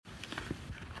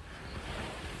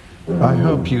I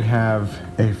hope you have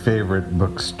a favorite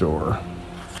bookstore.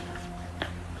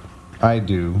 I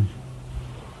do.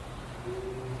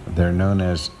 They're known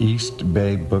as East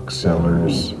Bay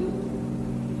Booksellers.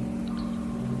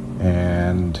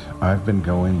 And I've been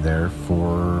going there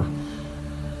for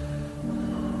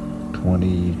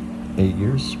 28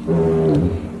 years.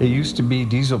 It used to be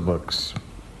Diesel Books.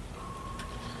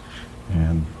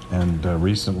 And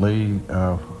recently,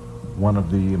 one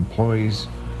of the employees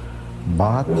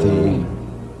bought the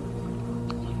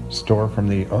store from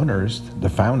the owners, the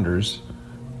founders.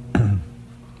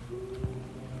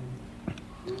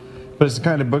 But it's the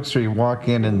kind of bookstore you walk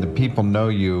in and the people know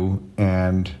you,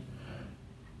 and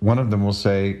one of them will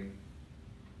say,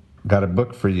 "Got a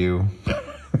book for you."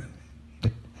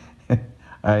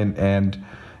 and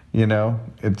you know,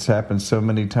 it's happened so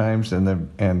many times,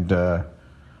 and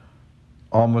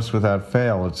almost without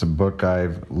fail, it's a book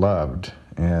I've loved.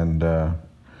 And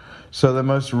so the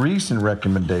most recent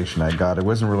recommendation I got, it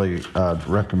wasn't really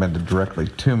recommended directly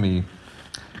to me,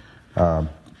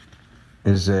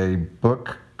 is a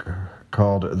book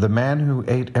called The Man Who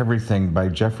Ate Everything by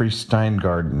Jeffrey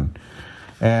Steingarten.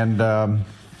 And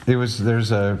they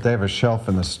have a shelf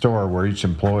in the store where each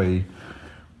employee,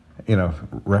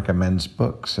 recommends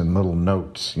books and little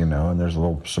notes, and there's a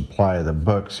little supply of the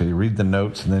book. So you read the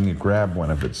notes and then you grab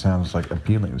one if it sounds like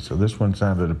appealing. So this one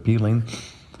sounded appealing,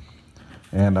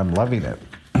 and I'm loving it.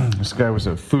 This guy was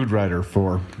a food writer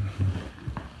for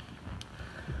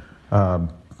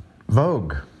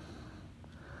Vogue.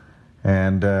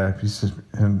 And he says,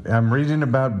 and I'm reading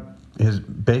about his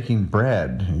baking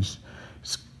bread. He's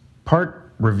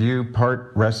part review,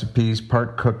 part recipes,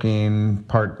 part cooking,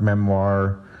 part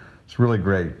memoir. It's really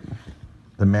great.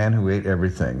 The Man Who Ate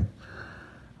Everything.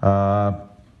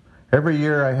 Every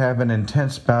year I have an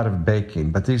intense bout of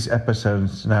baking, but these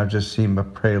episodes now just seem a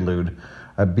prelude,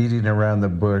 a beating around the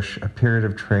bush, a period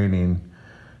of training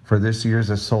for this year's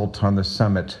assault on the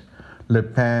summit, Le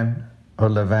Pain au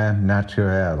Levain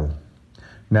Naturel,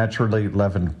 naturally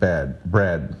leavened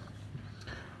bread.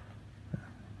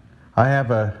 I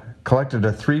have collected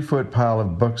a 3-foot pile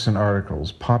of books and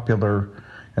articles, popular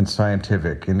and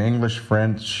scientific, in English,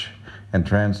 French, and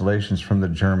translations from the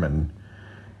German,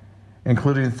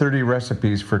 including 30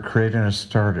 recipes for creating a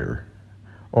starter,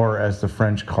 or as the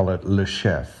French call it, le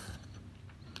chef.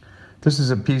 This is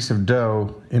a piece of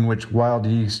dough in which wild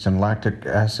yeast and lactic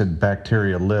acid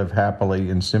bacteria live happily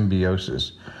in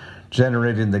symbiosis,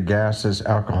 generating the gases,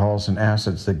 alcohols, and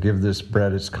acids that give this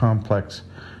bread its complex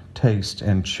taste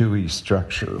and chewy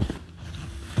structure.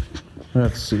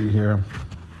 Let's see here.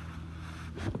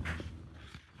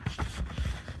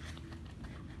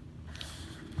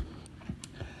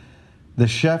 The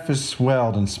chef is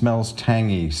swelled and smells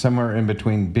tangy, somewhere in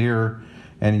between beer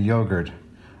and yogurt.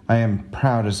 I am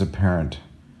proud as a parent.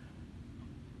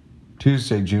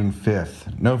 Tuesday, June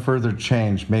 5th. No further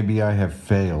change. Maybe I have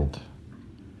failed.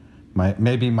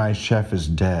 Maybe my chef is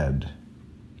dead.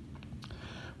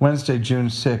 Wednesday, June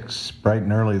 6th, bright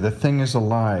and early. The thing is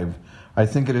alive. I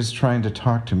think it is trying to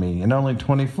talk to me. In only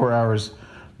 24 hours,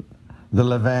 the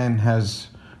levain has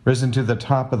risen to the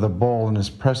top of the bowl and is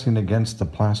pressing against the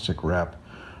plastic wrap.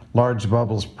 Large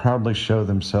bubbles proudly show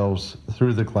themselves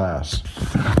through the glass.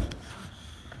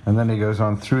 And then he goes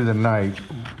on through the night.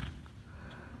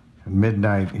 At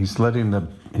midnight, he's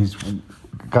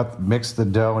mixed the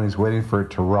dough and he's waiting for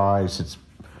it to rise. It's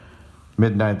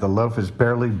midnight. The loaf is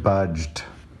barely budged.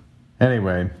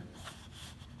 Anyway,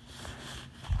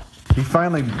 he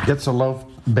finally gets a loaf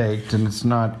baked, and it's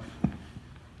not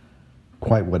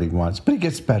quite what he wants, but he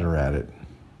gets better at it.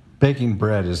 Baking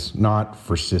bread is not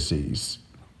for sissies.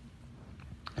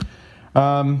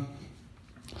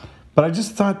 But I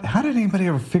just thought, how did anybody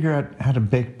ever figure out how to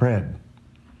bake bread?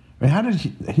 I mean, how did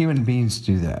human beings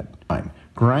do that?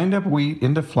 Grind up wheat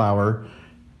into flour,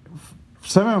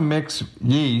 somehow mix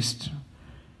yeast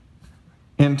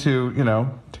into,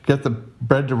 to get the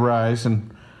bread to rise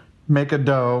and make a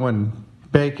dough and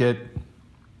bake it.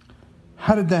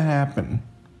 How did that happen?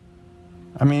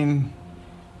 I mean,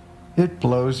 it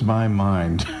blows my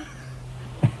mind.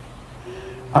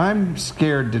 I'm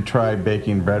scared to try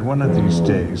baking bread one of these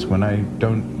days when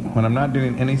I'm not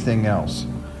doing anything else.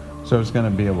 So it's going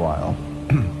to be a while.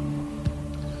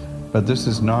 But this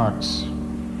is Knox.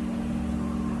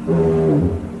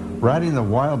 Riding the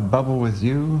wild bubble with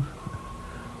you,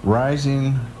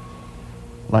 rising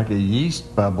like a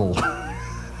yeast bubble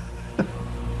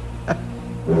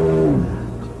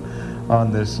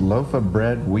on this loaf of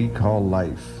bread we call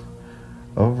life.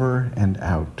 Over and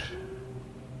out.